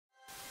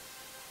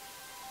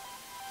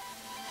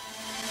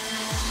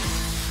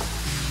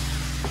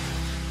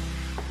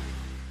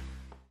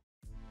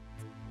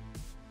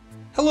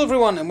Hello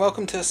everyone and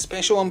welcome to a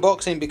special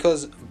unboxing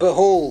because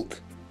behold,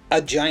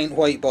 a giant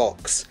white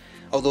box.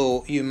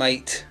 Although you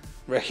might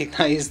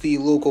recognise the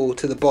logo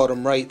to the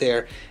bottom right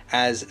there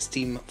as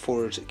Steam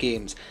Forge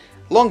Games.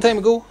 Long time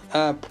ago,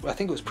 I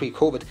think it was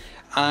pre-COVID,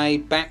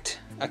 I backed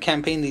a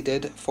campaign they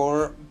did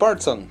for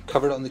Bardsung.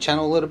 Covered it on the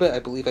channel a little bit. I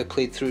believe I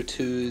played through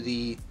to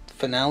the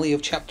finale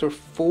of chapter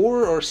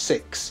 4 or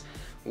 6.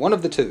 One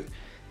of the two.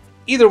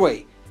 Either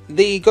way,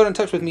 they got in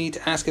touch with me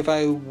to ask if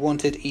I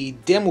wanted a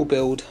demo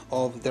build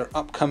of their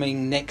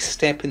upcoming next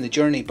step in the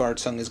journey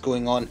Bardsung is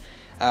going on,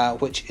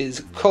 which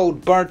is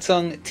called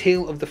Bardsung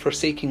Tale of the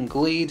Forsaken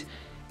Glade.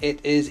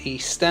 It is a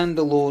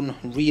standalone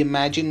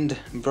reimagined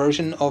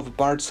version of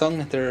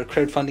Bardsung. They're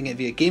crowdfunding it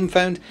via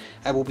GameFound.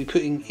 I will be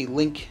putting a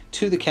link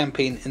to the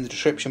campaign in the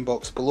description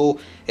box below.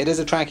 It is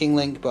a tracking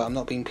link, but I'm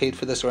not being paid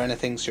for this or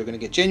anything, so you're going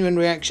to get genuine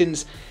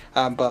reactions,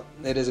 but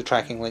it is a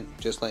tracking link,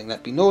 just letting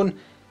that be known.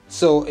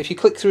 So if you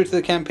click through to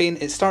the campaign,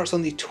 it starts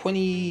on the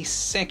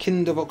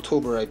 22nd of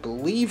October, I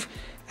believe,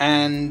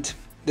 and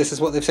this is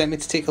what they've sent me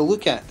to take a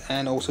look at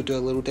and also do a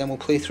little demo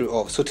playthrough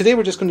of. So today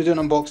we're just going to do an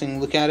unboxing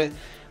and look at it,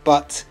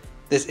 but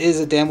this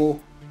is a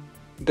demo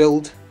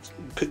build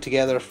put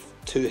together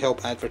to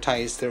help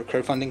advertise their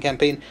crowdfunding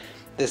campaign.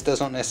 This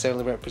does not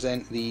necessarily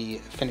represent the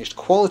finished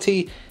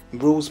quality.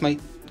 Rules might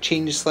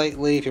change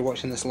slightly if you're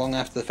watching this long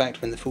after the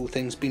fact when the full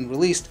thing's been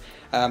released.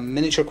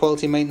 Miniature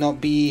quality might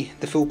not be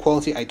the full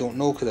quality, I don't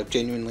know because I've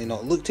genuinely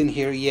not looked in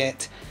here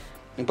yet,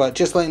 but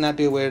just letting that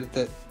be aware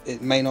that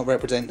it might not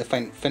represent the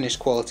finished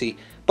quality,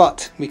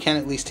 but we can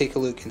at least take a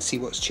look and see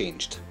what's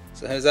changed.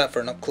 So how's that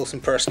for an up close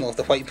and personal of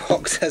the white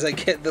box as I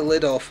get the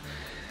lid off.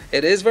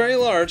 It is very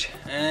large,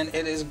 and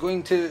it is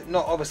going to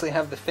not obviously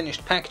have the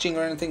finished packaging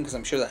or anything because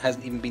I'm sure that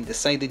hasn't even been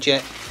decided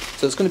yet.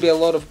 So it's going to be a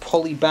lot of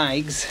poly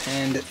bags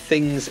and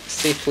things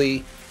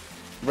safely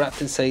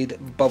wrapped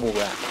inside bubble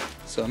wrap.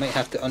 So I might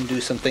have to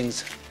undo some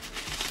things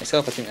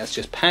myself. I think that's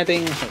just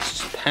padding. That's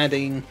just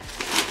padding,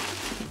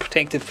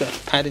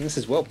 protective padding. This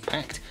is well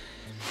packed.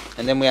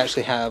 And then we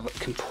actually have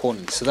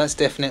components. So that's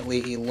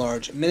definitely a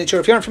large miniature.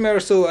 If you aren't familiar,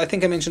 so I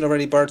think I mentioned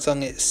already,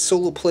 Bardsung, it's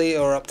solo play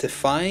or up to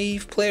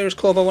 5 players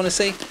club, I want to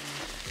say.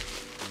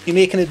 You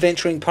make an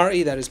adventuring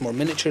party, that is more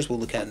miniatures, we'll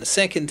look at in a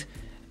second.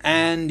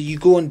 And you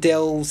go on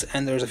delves,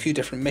 and there's a few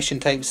different mission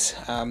types.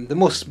 The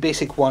most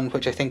basic one,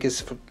 which I think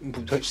is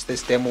which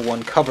this demo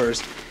one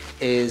covers,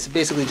 is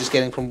basically just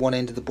getting from one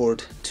end of the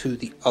board to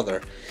the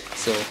other.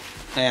 So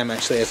I am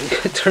actually, as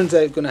it turns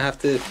out, going to have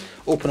to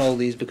open all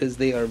these because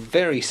they are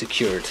very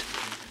secured.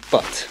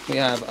 But we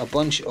have a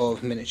bunch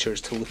of miniatures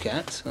to look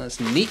at, so that's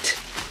neat.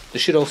 There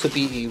should also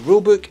be a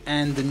rulebook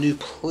and the new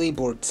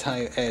playboard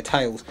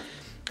tiles.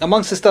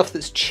 Amongst the stuff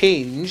that's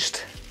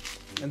changed,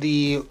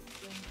 the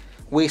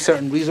way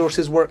certain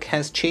resources work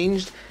has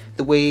changed.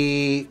 The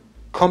way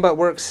combat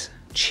works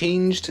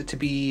changed to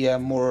be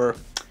more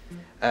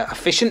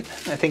efficient.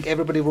 I think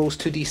everybody rolls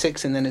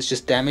 2d6 and then it's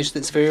just damage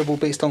that's variable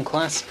based on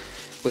class,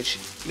 which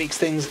makes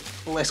things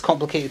less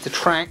complicated to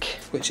track,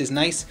 which is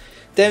nice.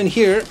 Down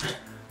here,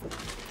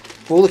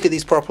 we'll look at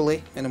these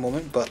properly in a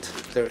moment, but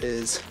there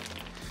is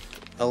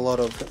a lot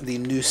of the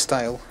new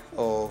style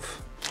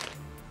of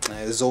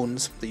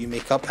zones that you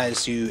make up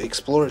as you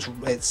explore.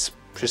 It's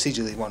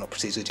procedurally, well, not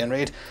procedurally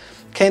generated,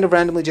 kind of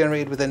randomly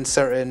generated within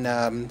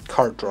certain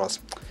card draws.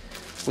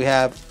 We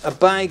have a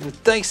bag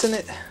with dice in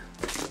it.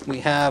 We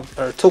have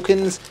our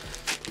tokens.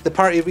 The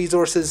party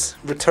resources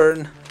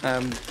return.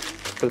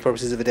 For the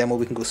purposes of a demo,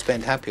 we can go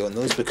spend happy on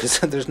those because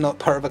there's not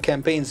part of a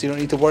campaign, so you don't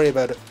need to worry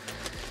about it.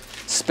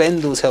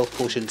 Spend those health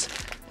potions.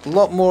 A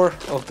lot more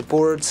of the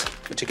boards,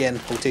 which again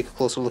we'll take a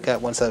closer look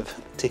at once I've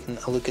taken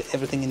a look at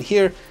everything in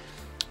here.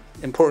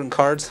 Important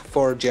cards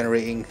for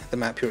generating the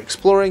map you're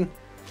exploring.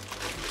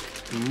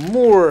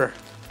 More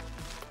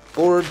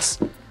boards.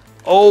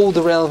 All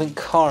the relevant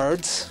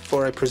cards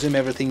for, I presume,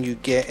 everything you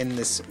get in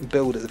this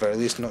build at the very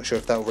least. I'm not sure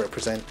if that will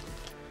represent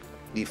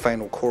the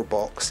final core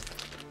box,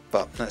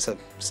 but that's a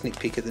sneak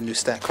peek at the new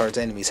stat cards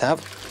enemies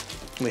have.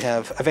 We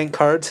have event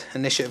cards,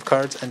 initiative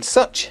cards and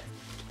such,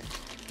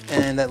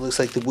 and that looks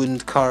like the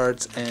wound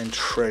cards and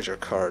treasure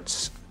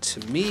cards to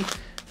me. And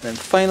then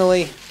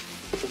finally,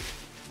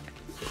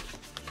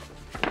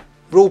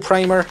 roll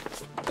primer,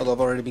 although I've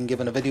already been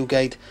given a video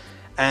guide,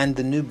 and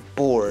the new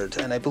board.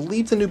 And I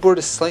believe the new board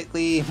is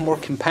slightly more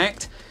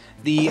compact.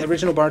 The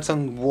original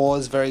Bardsung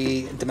was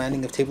very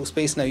demanding of table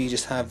space. Now you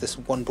just have this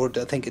one board.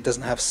 I think it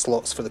doesn't have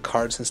slots for the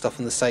cards and stuff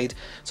on the side,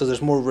 so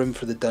there's more room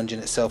for the dungeon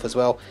itself as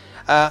well.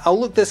 I'll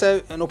look this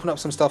out and open up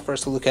some stuff for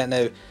us to look at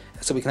now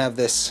so we can have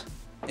this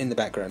in the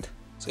background.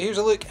 So here's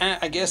a look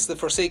at, I guess, the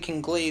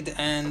Forsaken Glade,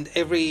 and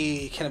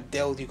every kind of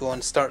delve you go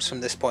on starts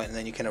from this point and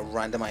then you kind of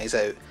randomize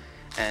out,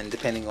 and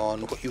depending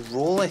on what you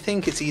roll, I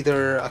think it's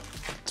either a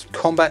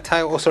combat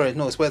tile, oh sorry,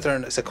 no, it's whether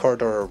it's a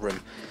corridor or a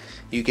room.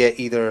 You get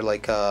either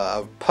like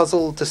a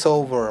puzzle to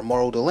solve or a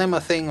moral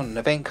dilemma thing on an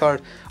event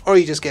card, or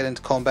you just get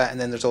into combat.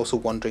 And then there's also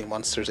wandering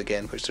monsters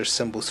again, which there's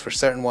symbols for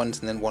certain ones,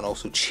 and then one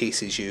also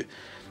chases you.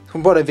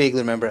 From what I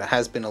vaguely remember, it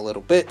has been a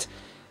little bit.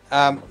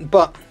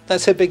 But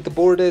that's how big the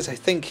board is. I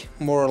think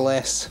more or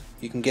less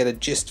you can get a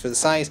gist for the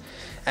size.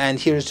 And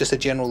here's just a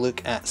general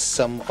look at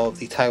some of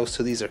the tiles.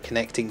 So these are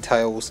connecting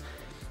tiles.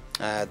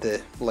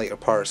 The lighter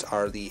parts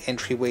are the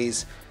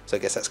entryways, so I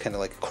guess that's kind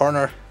of like a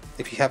corner.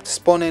 If you have to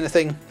spawn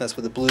anything, that's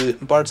what the blue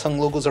Bardsung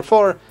logos are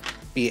for,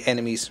 be it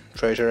enemies,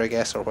 treasure I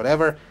guess, or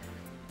whatever.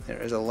 There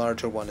is a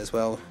larger one as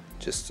well,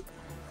 so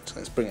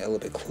let's bring it a little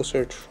bit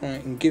closer, try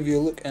and give you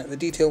a look at the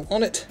detail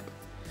on it.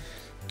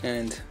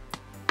 And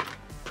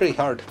pretty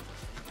hard.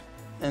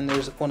 And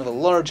there's one of the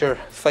larger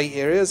fight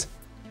areas.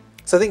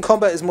 So I think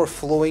combat is more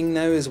flowing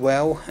now as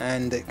well,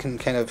 and it can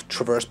kind of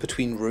traverse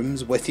between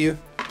rooms with you.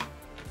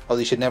 Although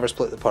you should never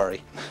split the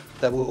party.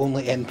 That will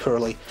only end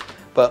poorly.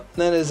 But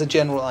that is a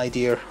general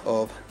idea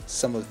of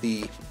some of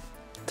the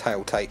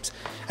tile types.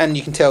 And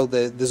you can tell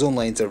the zone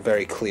lines are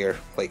very clear,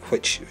 like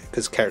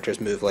because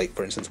characters move like,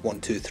 for instance,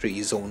 1, 2,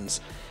 3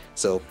 zones.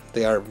 So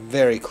they are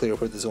very clear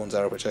where the zones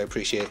are, which I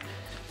appreciate.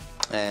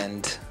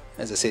 And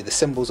as I say, the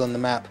symbols on the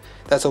map,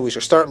 that's always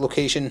your start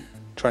location,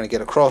 trying to get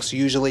across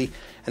usually.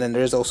 And then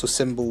there is also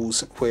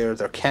symbols where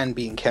there can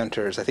be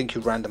encounters. I think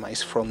you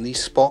randomize from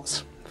these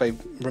spots, if I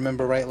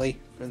remember rightly,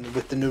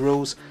 with the new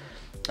rules.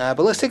 But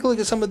let's take a look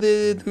at some of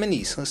the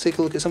minis. Let's take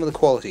a look at some of the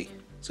quality.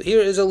 So here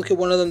is a look at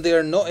one of them. They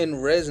are not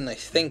in resin, I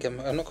think. I'm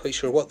not quite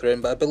sure what they're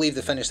in, but I believe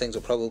the finished things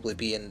will probably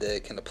be in the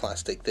kind of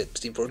plastic that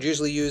Steamforged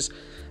usually use,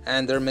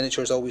 and their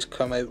miniatures always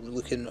come out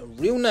looking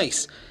real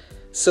nice.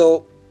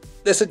 So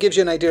this gives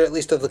you an idea at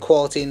least of the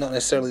quality, not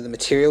necessarily the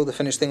material the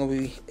finished thing will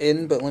be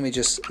in, but let me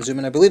just zoom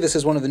in. I believe this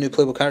is one of the new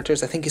playable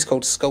characters. I think he's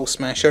called Skull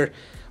Smasher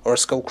or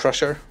Skull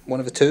Crusher, one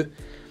of the two.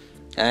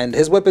 And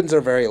his weapons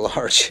are very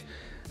large,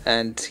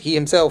 and he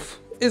himself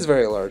is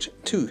very large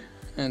too.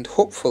 And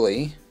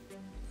hopefully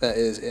that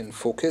is in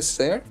focus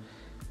there.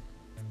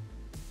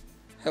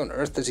 How on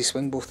earth does he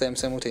swing both them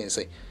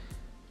simultaneously?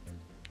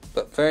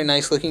 But very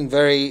nice looking,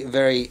 very,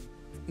 very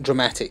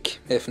dramatic,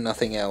 if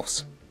nothing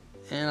else.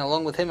 And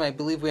along with him, I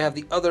believe we have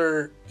the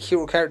other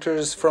hero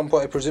characters from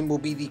what I presume will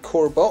be the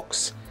core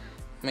box.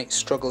 Might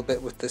struggle a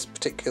bit with this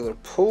particular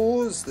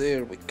pose.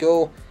 There we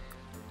go.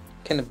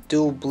 Kind of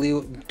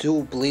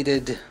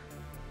dual-bladed.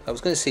 I was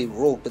going to say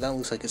rogue, but that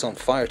looks like it's on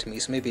fire to me,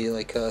 so maybe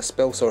like a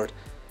spell sword.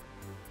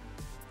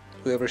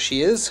 Whoever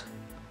she is,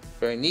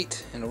 very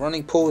neat in a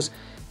running pose,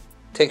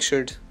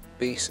 textured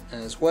base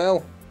as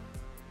well.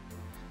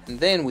 And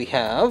then we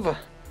have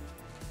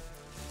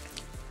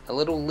a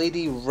little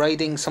lady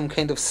riding some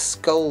kind of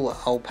skull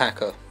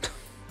alpaca.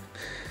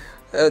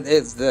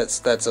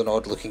 That's an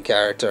odd looking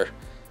character.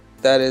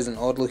 That is an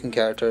odd looking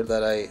character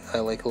that I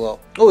like a lot.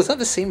 Oh, is that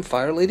the same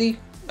fire lady?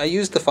 I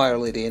used the fire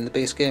lady in the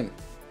base game.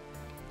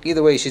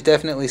 Either way, she's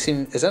definitely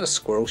seen. Is that a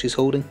squirrel she's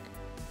holding?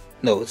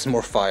 No, it's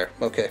more fire.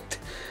 Okay.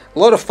 A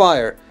lot of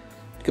fire.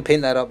 You could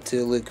paint that up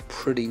to look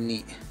pretty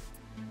neat.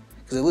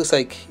 Because it looks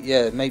like,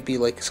 yeah, it might be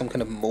like some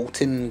kind of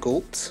molten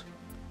gold.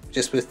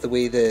 Just with the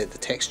way the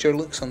texture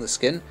looks on the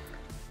skin.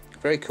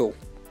 Very cool.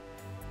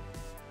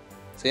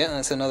 So yeah,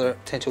 that's another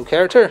potential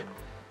character.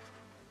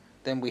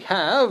 Then we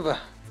have...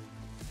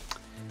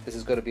 This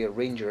has got to be a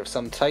ranger of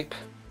some type.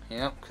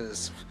 Yeah,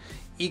 because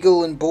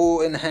eagle and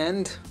bow in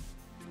hand.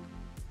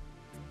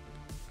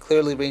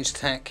 Clearly ranged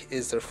attack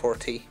is their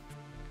forte.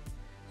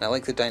 And I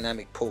like the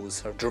dynamic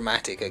pose, or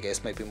dramatic I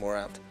guess might be more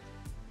apt.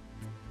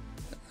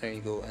 There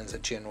you go, as a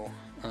general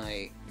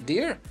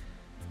idea.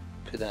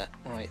 Put that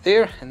right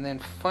there. And then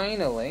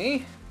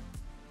finally,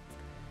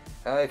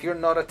 if you're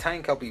not a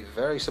tank, I'll be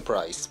very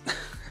surprised.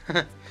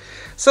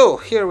 So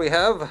here we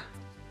have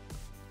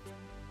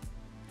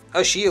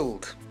a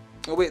shield.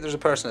 Oh wait, there's a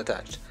person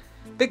attached.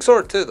 Big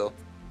sword too though,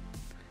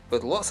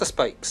 with lots of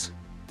spikes.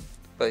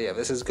 But yeah,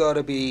 this has got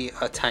to be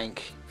a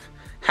tank.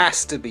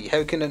 Has to be.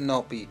 How can it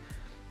not be?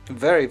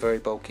 Very, very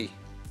bulky.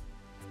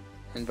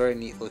 And very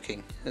neat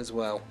looking as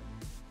well.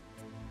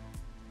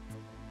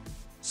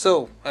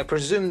 So, I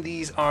presume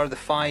these are the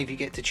 5 you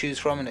get to choose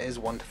from, and it is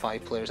 1 to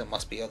 5 players, it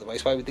must be,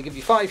 otherwise why would they give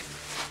you 5?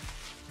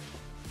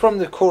 From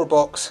the core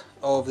box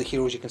of the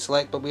heroes you can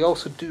select, but we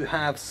also do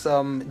have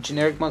some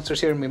generic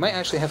monsters here, and we might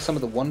actually have some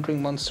of the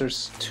wandering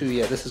monsters too.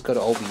 Yeah, this has got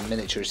to all be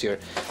miniatures here.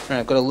 Right,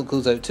 I've got to look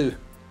those out too.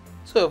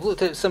 So I've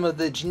looked at some of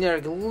the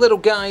generic little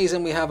guys,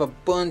 and we have a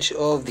bunch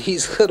of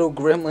these little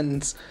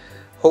gremlins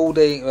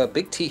holding,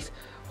 big teeth,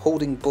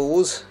 holding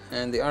bows,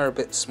 and they are a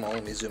bit small.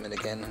 Let me zoom in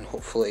again and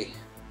hopefully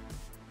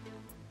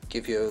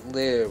give you,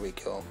 there we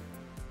go.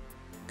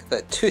 Look at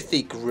that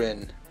toothy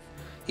grin.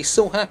 He's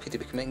so happy to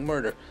be committing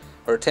murder,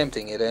 or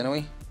attempting it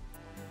anyway.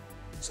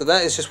 So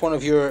that is just one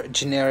of your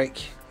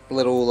generic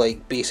little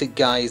like basic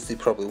guys. They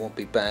probably won't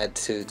be bad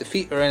to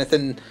defeat or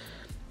anything.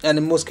 And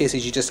in most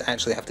cases you just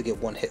actually have to get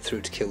one hit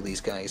through to kill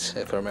these guys,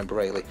 if I remember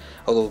rightly.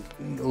 Although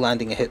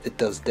landing a hit that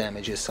does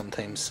damage is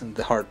sometimes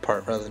the hard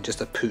part rather than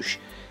just a push.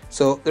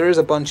 So there is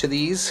a bunch of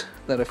these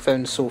that I've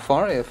found so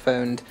far. I have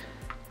found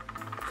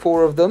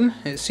 4 of them,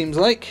 it seems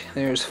like.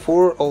 There's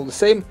 4 all the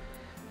same,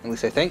 at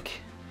least I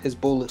think. His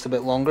bow looks a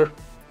bit longer,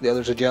 the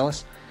others are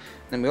jealous.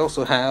 And we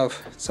also have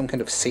some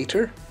kind of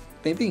satyr,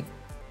 maybe,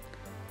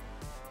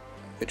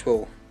 which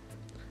will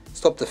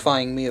stop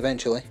defying me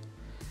eventually.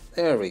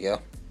 There we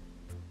go.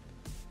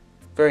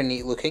 Very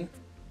neat looking.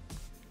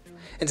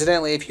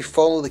 Incidentally, if you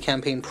follow the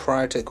campaign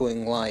prior to it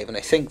going live, and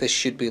I think this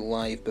should be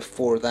live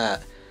before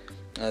that,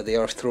 they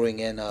are throwing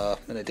in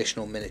an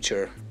additional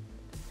miniature,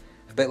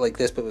 a bit like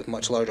this but with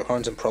much larger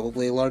horns and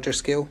probably a larger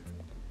scale.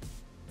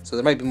 So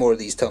there might be more of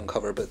these to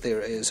uncover, but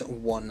there is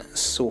one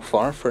so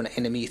far for an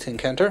enemy to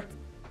encounter.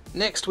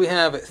 Next we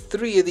have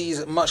 3 of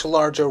these much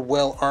larger,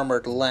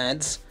 well-armoured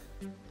lads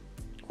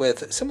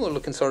with similar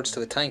looking swords to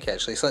the tank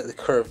actually, slightly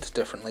curved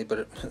differently,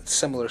 but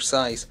similar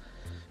size,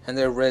 and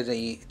they're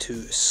ready to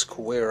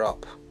square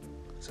up.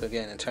 So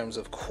again, in terms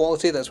of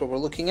quality, that's what we're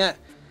looking at.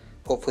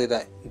 Hopefully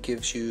that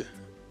gives you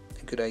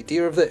a good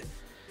idea of it.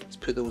 Let's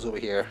put those over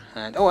here,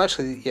 and oh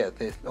actually yeah,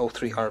 all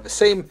 3 are the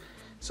same.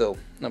 So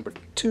number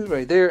 2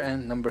 right there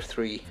and number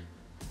 3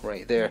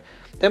 right there.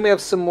 Then we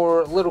have some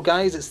more little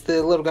guys. It's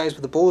the little guys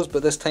with the bows,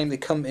 but this time they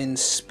come in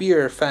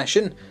spear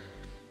fashion.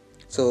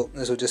 So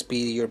this will just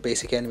be your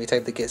basic enemy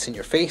type that gets in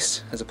your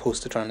face, as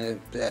opposed to trying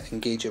to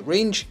engage at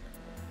range.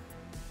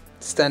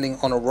 Standing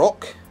on a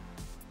rock,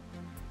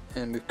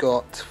 and we've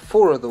got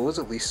 4 of those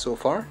at least so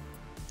far.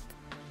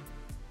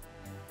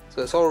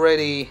 So it's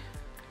already,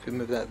 if we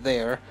move that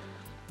there,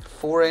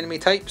 4 enemy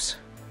types,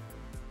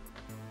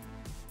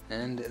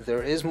 and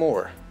there is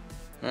more.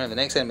 Alright, the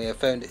next enemy I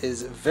found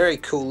is very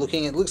cool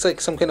looking. It looks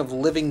like some kind of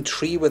living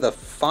tree with a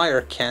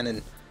fire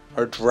cannon,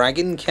 or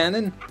dragon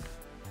cannon.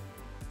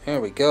 There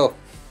we go.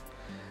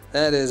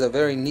 That is a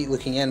very neat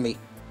looking enemy.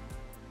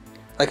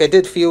 Like, I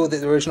did feel that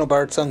the original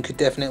Bardsung could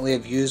definitely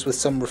have used with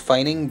some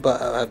refining,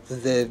 but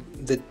the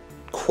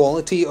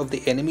quality of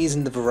the enemies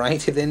and the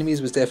variety of the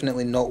enemies was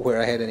definitely not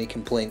where I had any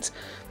complaints.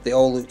 They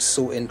all looked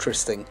so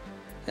interesting,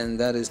 and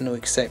that is no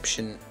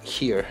exception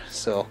here.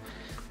 So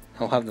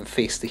I'll have them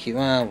face the hero.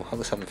 Well,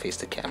 let's have them face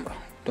the camera.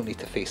 Don't need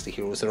to face the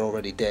heroes, they're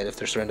already dead if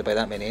they're surrounded by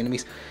that many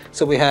enemies.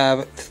 So we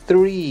have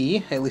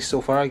 3, at least so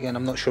far. Again,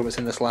 I'm not sure what's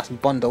in this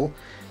last bundle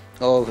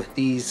of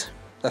these.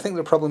 I think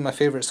they're probably my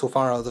favourite so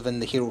far other than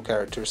the hero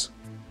characters.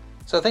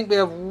 So I think we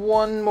have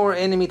 1 more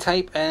enemy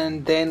type,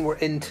 and then we're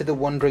into the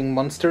Wandering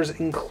Monsters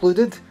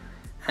included.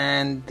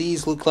 And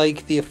these look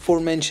like the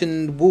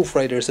aforementioned Wolf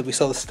Riders that we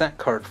saw the stat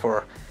card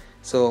for.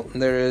 So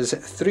there is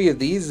 3 of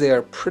these. They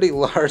are pretty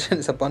large, and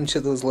it's a bunch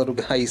of those little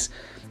guys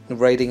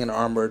riding an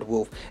armoured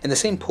wolf in the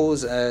same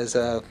pose as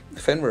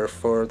Fenrir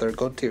for their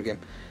God tier game.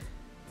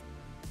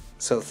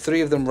 So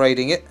 3 of them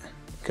riding it,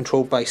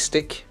 controlled by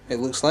stick, it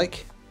looks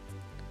like.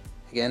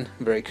 Again,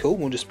 very cool.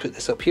 We'll just put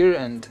this up here,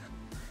 and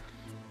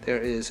there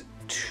is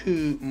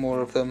 2 more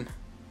of them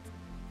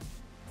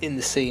in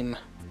the same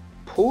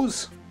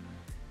pose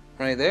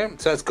right there.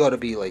 So that's got to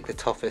be like the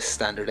toughest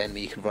standard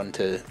enemy you can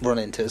run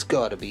into. It's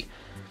got to be.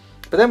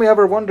 But then we have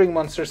our Wandering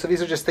Monsters. So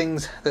these are just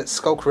things that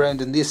skulk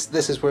around, and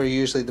this is where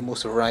usually the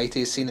most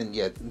variety is seen. And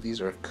yet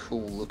these are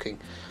cool looking.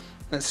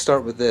 Let's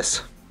start with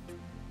this.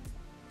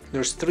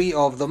 There's 3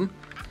 of them,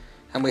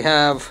 and we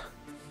have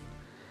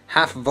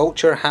half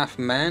vulture, half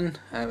man,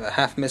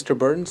 half Mr.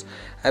 Burns.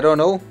 I don't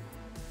know,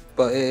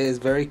 but it is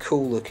very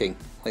cool looking.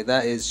 Like,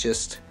 that is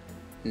just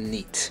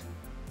neat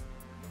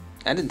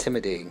and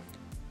intimidating.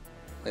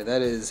 Like,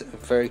 that is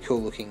very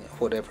cool looking,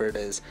 whatever it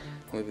is.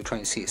 We'll be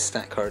trying to see its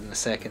stat card in a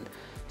second.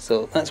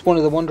 So that's one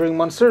of the Wandering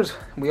Monsters.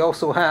 We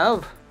also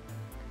have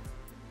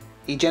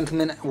a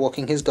gentleman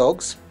walking his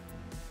dogs.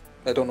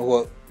 I don't know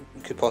what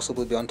could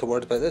possibly be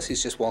untoward about this.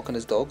 He's just walking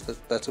his dog.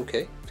 That's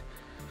okay.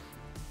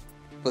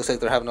 Looks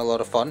like they're having a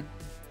lot of fun.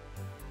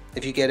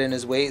 If you get in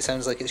his way, it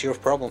sounds like it's your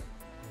problem.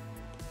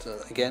 So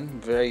again,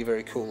 very,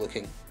 very cool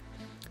looking.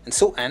 And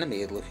so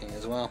animated looking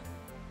as well.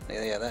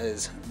 Yeah, that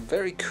is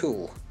very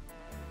cool.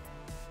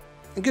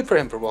 And good for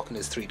him for walking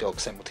his 3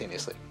 dogs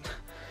simultaneously.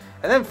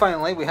 And then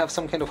finally, we have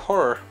some kind of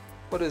horror.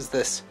 What is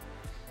this?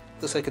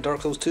 Looks like a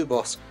Dark Souls 2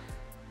 boss.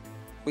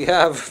 We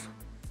have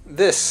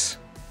this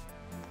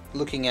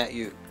looking at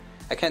you.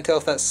 I can't tell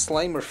if that's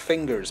slime or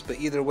fingers, but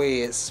either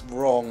way, it's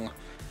wrong.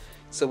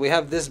 So we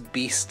have this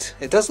beast.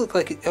 It does look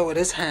like, oh, it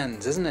is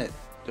hands, isn't it?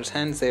 There's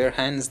hands there,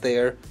 hands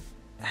there,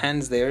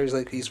 hands there. He's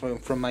like he's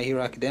from My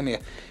Hero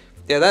Academia.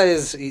 Yeah, that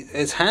is,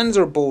 it's hands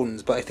or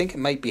bones, but I think it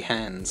might be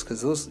hands,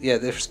 because those, yeah,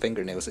 there's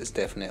fingernails. It's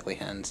definitely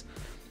hands.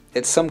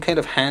 It's some kind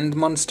of hand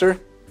monster,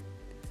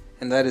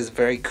 and that is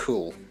very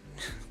cool.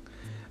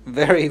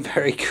 Very,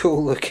 very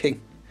cool looking.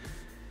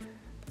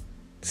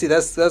 See,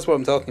 that's what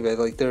I'm talking about.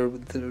 Like, they're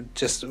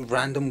just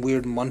random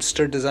weird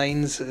monster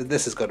designs.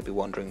 This has got to be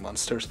Wandering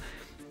Monsters.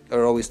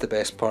 Are always the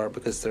best part,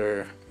 because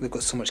they've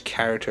got so much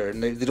character,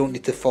 and they don't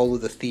need to follow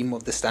the theme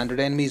of the standard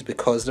enemies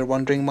because they're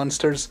Wandering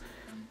Monsters.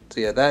 So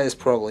yeah, that is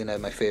probably now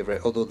my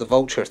favourite. Although the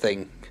vulture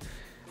thing,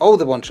 all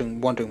the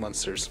Wandering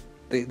Monsters,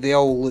 they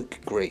all look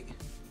great.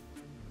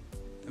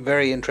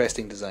 Very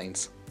interesting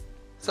designs.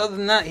 So other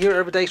than that, here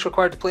are the dice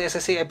required to play. As I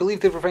say, I believe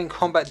they've refined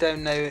combat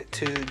down now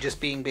to just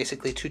being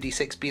basically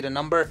 2d6 beat a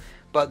number,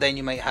 but then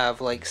you might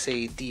have, like,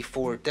 say,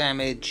 d4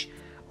 damage,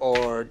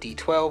 or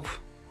d12,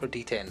 or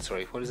d10,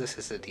 sorry, what is this?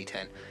 This is a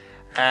d10.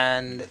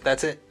 And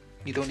that's it.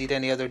 You don't need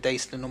any other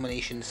dice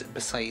denominations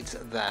besides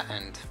that,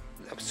 and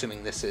we're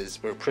presuming this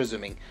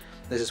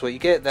is what you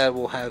get. That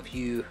will have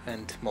you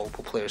and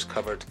multiple players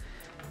covered.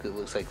 It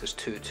looks like there's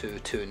 2, 2,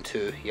 2 and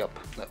 2. Yep,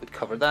 that would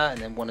cover that.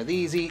 And then one of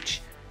these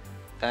each.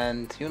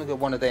 And you only got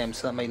one of them,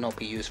 so that might not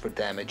be used for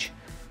damage.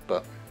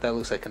 But that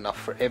looks like enough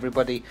for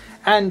everybody.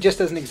 And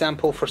just as an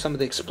example for some of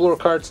the Explorer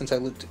cards, since I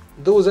looked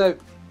those out,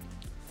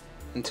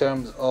 in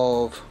terms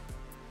of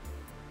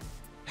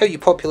how you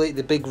populate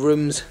the big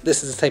rooms,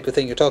 this is the type of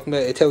thing you're talking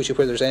about. It tells you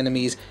where there's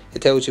enemies,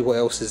 it tells you what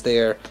else is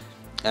there,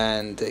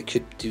 and it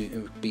could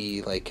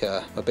be like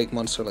a big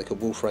monster like a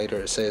wolf rider,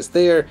 it says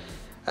there.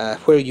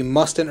 Where you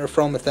must enter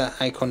from, if that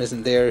icon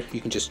isn't there,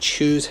 you can just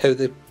choose how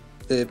the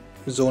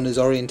zone is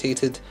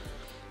orientated,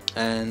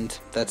 and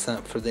that's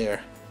that for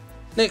there.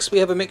 Next we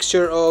have a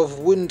mixture of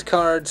wound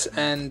cards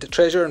and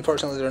treasure.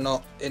 Unfortunately they're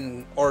not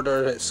in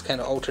order, it's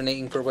kind of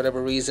alternating for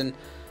whatever reason.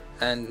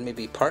 And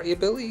maybe party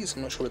abilities,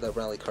 I'm not sure what that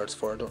rally card's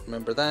for, I don't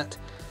remember that.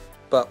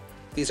 But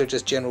these are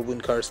just general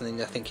wound cards, and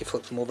then I think you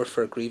flip them over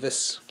for a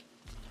Grievous,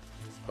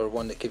 or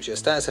one that gives you a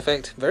status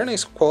effect. Very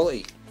nice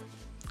quality.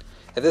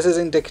 If this is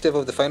indicative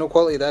of the final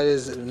quality, that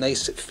is a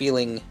nice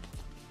feeling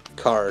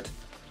card.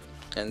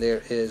 And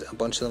there is a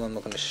bunch of them, I'm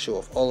not going to show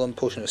off all of them.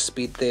 Potion of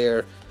Speed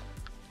there,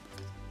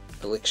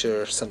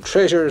 Elixir, some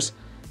treasures,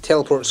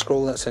 Teleport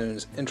Scroll, that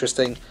sounds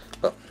interesting.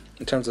 But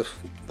in terms of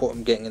what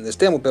I'm getting in this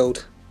demo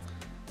build,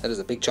 that is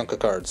a big chunk of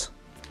cards.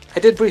 I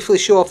did briefly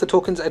show off the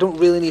tokens, I don't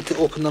really need to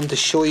open them to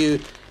show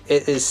you.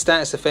 It is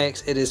status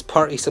effects, it is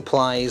party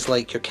supplies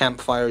like your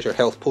campfires, your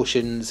health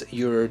potions,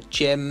 your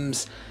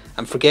gems,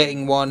 I'm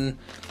forgetting one,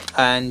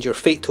 and your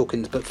fate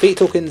tokens. But fate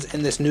tokens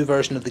in this new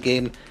version of the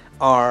game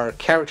are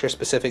character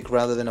specific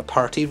rather than a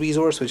party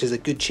resource, which is a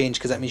good change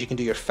because that means you can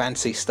do your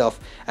fancy stuff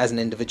as an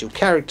individual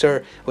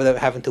character without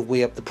having to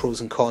weigh up the pros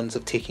and cons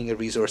of taking a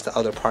resource that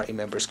other party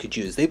members could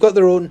use. They've got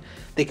their own,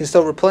 they can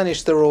still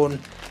replenish their own,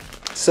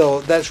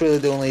 so that's really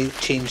the only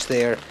change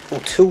there. Oh,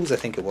 tools I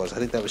think it was, I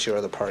think that was your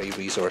other party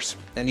resource,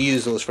 and you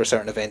use those for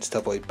certain events to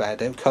avoid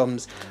bad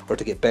outcomes or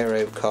to get better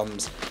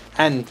outcomes,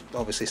 and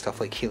obviously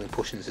stuff like healing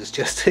potions is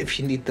just if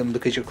you need them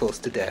because you're close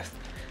to death.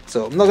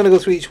 So I'm not going to go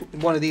through each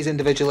one of these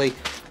individually,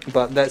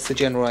 but that's the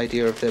general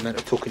idea of the amount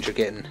of tokens you're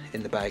getting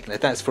in the bag. Now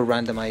that's for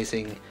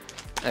randomizing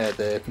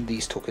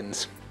these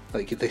tokens.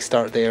 Like if they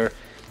start there,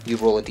 you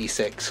roll a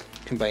d6,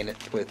 combine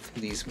it with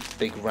these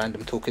big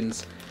random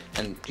tokens,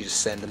 and you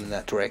just send them in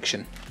that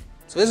direction.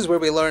 So this is where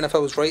we learn if I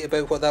was right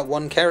about what that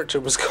one character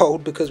was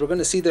called, because we're going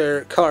to see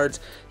their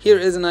cards. Here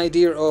is an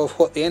idea of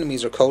what the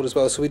enemies are called as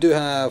well. So we do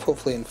have,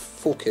 hopefully in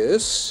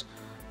focus,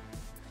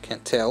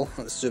 can't tell,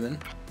 let's zoom in.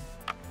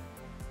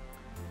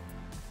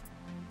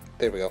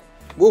 There we go.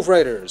 Wolf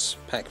Riders,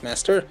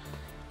 Packmaster.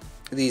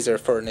 These are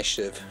for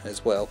initiative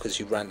as well, because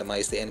you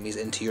randomize the enemies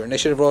into your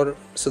initiative order.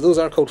 So those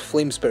are called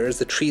Flamespitters,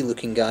 the tree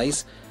looking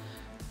guys.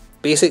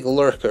 Basic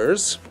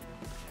Lurkers,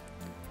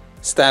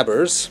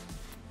 Stabbers,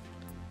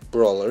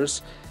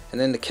 Brawlers,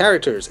 and then the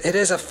characters. It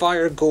is a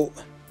Fire Goat,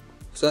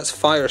 so that's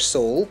Fire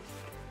Soul,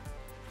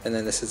 and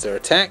then this is their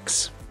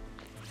attacks.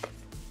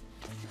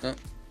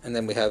 And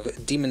then we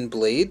have Demon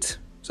Blade,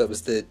 so that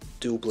was the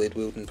dual blade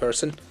wielding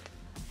person.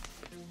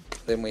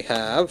 Then we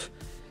have,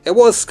 it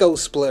was Skull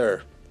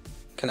Splitter,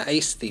 kind of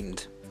ice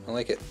themed, I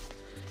like it.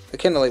 They're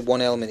kind of like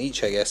one element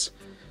each, I guess.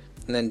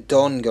 And then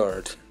Dawn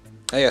Guard,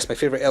 oh yes, my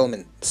favourite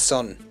element,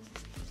 Sun.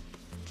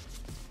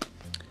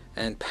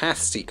 And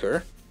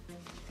Pathseeker.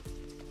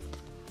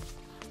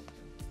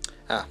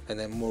 And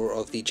then more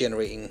of the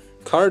generating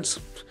cards.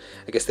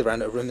 I guess they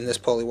ran out of room in this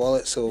poly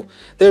wallet, so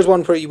there's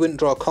one where you wouldn't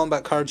draw a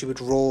combat card, you would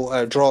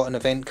draw an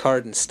event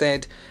card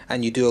instead,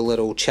 and you do a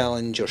little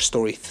challenge or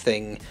story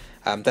thing.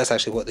 That's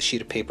actually what the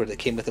sheet of paper that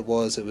came with it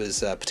was. It was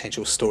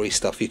potential story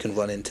stuff you can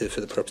run into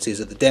for the purposes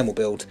of the demo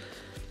build,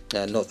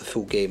 not the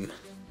full game.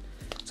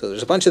 So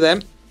there's a bunch of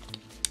them.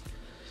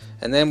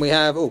 And then we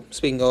have, oh,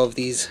 speaking of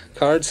these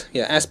cards,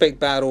 yeah, Aspect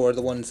Battle are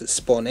the ones that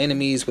spawn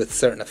enemies with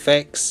certain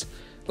effects,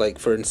 like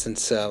for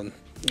instance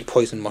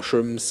poison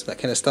mushrooms, that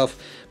kind of stuff.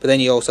 But then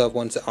you also have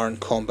ones that aren't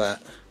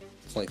combat,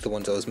 like the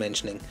ones I was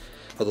mentioning,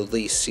 although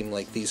these seem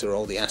like these are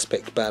all the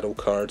Aspect Battle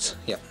cards.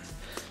 Yeah,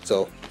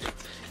 so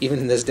even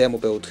in this demo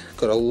build,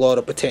 got a lot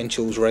of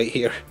potentials right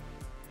here.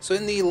 So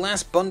in the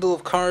last bundle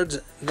of cards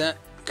that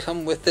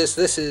come with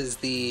this is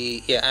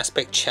the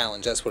Aspect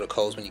Challenge, that's what it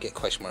calls when you get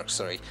question marks,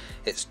 sorry.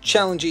 It's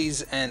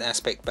challenges and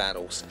Aspect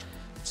Battles.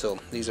 So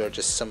these are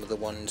just some of the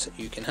ones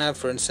you can have.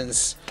 For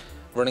instance,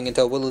 running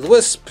into a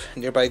will-o'-the-wisp,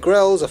 nearby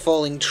growls, a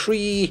falling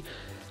tree,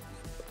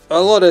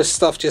 a lot of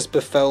stuff just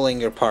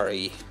befouling your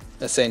party,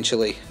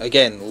 essentially.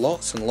 Again,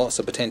 lots and lots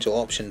of potential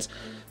options.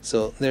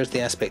 So there's the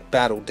Aspect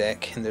Battle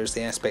deck, and there's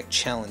the Aspect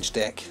Challenge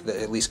deck that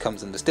at least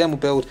comes in this demo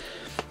build.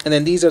 And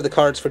then these are the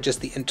cards for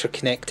just the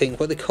interconnecting,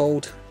 what are they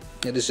called?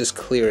 It is just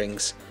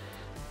clearings.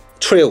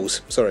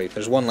 Trails, sorry,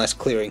 there's one less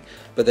clearing,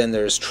 but then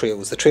there's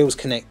trails. The trails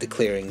connect the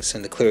clearings,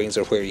 and the clearings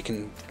are where you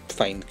can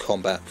find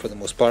combat for the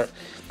most part.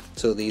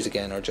 So these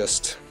again are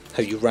just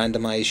how you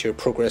randomize your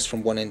progress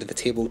from one end of the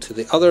table to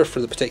the other for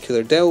the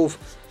particular delve.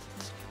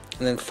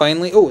 And then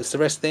finally, oh, it's the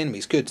rest of the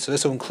enemies, good, so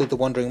this will include the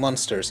Wandering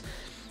Monsters.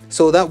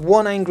 So that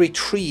one angry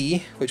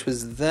tree, which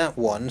was that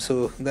one,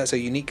 so that's a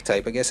unique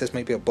type, I guess this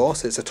might be a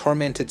boss, it's a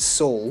Tormented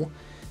Soul.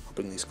 Hope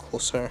bring these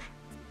closer.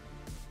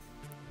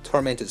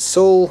 Tormented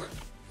Soul.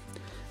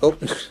 Oh,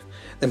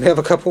 then we have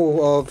a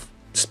couple of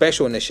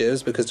special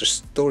initiatives because there's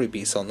story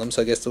beats on them,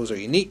 so I guess those are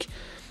unique.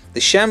 The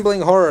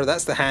Shambling Horror,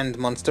 that's the hand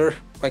monster.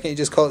 Why can't you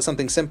just call it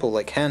something simple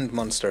like Hand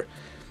Monster?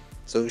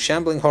 So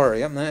Shambling Horror,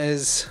 yep, that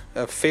is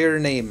a fair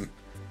name.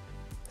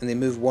 And they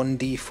move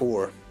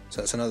 1d4,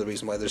 so that's another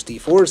reason why there's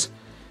d4s.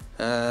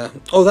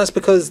 Oh, that's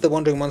because the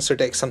Wandering Monster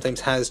deck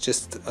sometimes has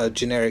just a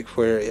generic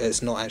where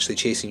it's not actually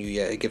chasing you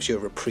yet, it gives you a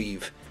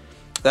reprieve.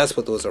 That's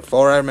what those are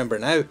for, I remember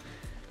now.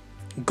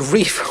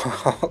 Grief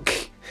Hawk.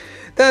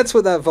 That's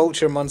what that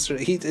vulture monster,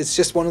 it's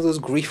just one of those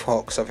Grief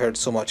Hawks I've heard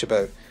so much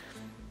about.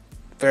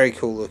 Very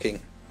cool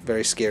looking,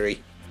 very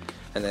scary.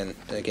 And then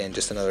again,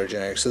 just another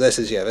generic. So this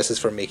is, yeah, this is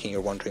for making your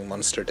Wandering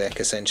Monster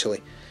deck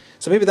essentially.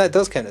 So maybe that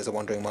does count as a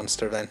Wandering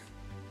Monster then.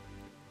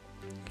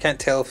 Can't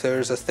tell if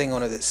there's a thing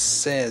on it that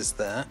says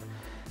that,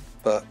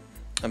 but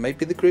it might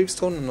be the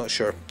Gravestone, I'm not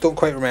sure. Don't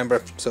quite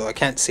remember, so I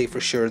can't say for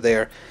sure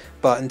there.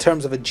 But in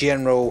terms of a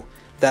general,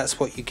 that's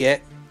what you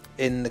get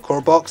in the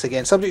core box.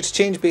 Again, subject to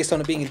change based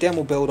on it being a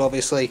demo build,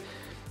 obviously,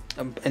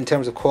 in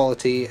terms of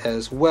quality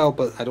as well,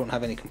 but I don't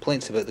have any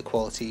complaints about the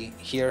quality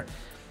here.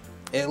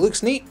 It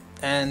looks neat,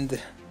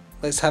 and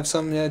let's have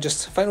some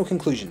just final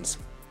conclusions.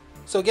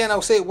 So again,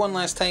 I'll say it one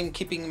last time,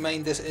 keeping in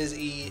mind this is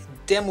a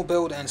demo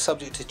build and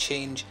subject to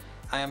change.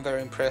 I am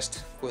very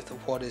impressed with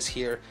what is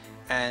here,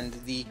 and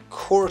the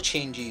core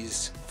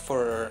changes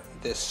for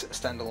this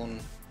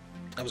standalone,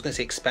 I was going to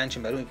say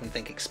expansion, but I don't even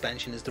think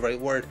expansion is the right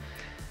word,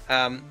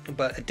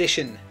 but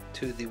addition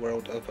to the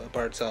world of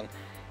Bardsung.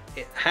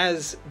 It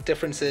has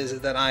differences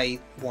that I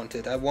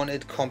wanted. I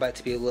wanted combat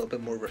to be a little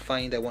bit more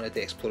refined, I wanted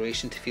the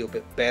exploration to feel a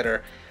bit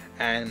better,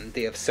 and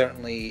they have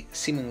certainly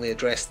seemingly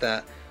addressed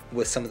that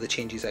with some of the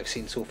changes I've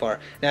seen so far.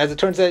 Now, as it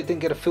turns out, I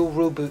didn't get a full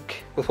rulebook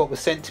with what was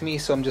sent to me,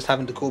 so I'm just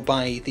having to go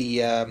by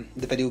the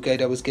video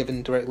guide I was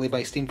given directly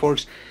by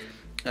Steamforged,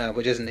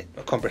 which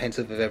isn't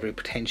comprehensive of every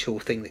potential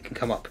thing that can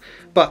come up.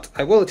 But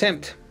I will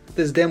attempt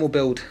this demo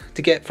build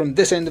to get from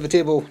this end of the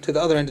table to the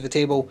other end of the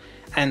table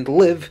and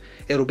live.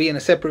 It'll be in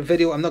a separate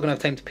video. I'm not going to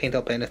have time to paint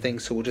up anything,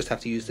 so we'll just have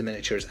to use the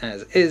miniatures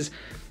as is.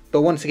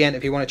 But once again,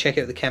 if you want to check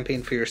out the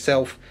campaign for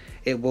yourself,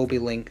 it will be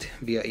linked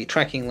via a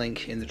tracking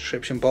link in the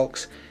description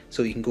box,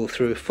 so you can go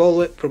through,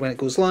 follow it for when it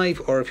goes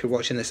live, or if you're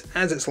watching this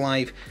as it's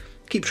live,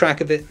 keep track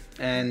of it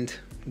and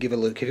give a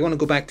look. If you want to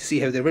go back to see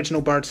how the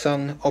original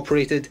Bardsung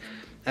operated,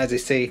 as I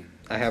say,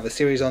 I have a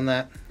series on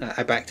that.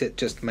 I backed it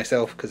just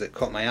myself because it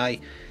caught my eye,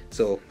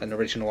 so an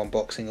original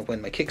unboxing of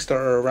when my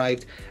Kickstarter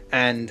arrived,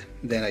 and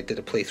then I did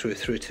a playthrough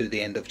through to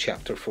the end of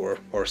chapter 4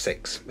 or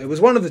 6. It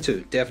was one of the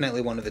two,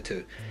 definitely one of the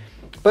two.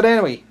 But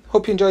anyway,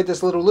 hope you enjoyed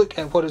this little look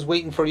at what is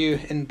waiting for you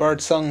in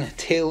Bardsung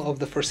Tale of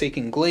the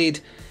Forsaken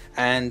Glade,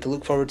 and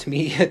look forward to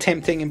me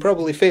attempting and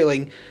probably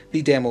failing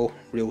the demo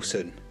real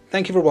soon.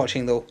 Thank you for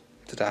watching though,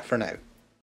 ta-ta for now.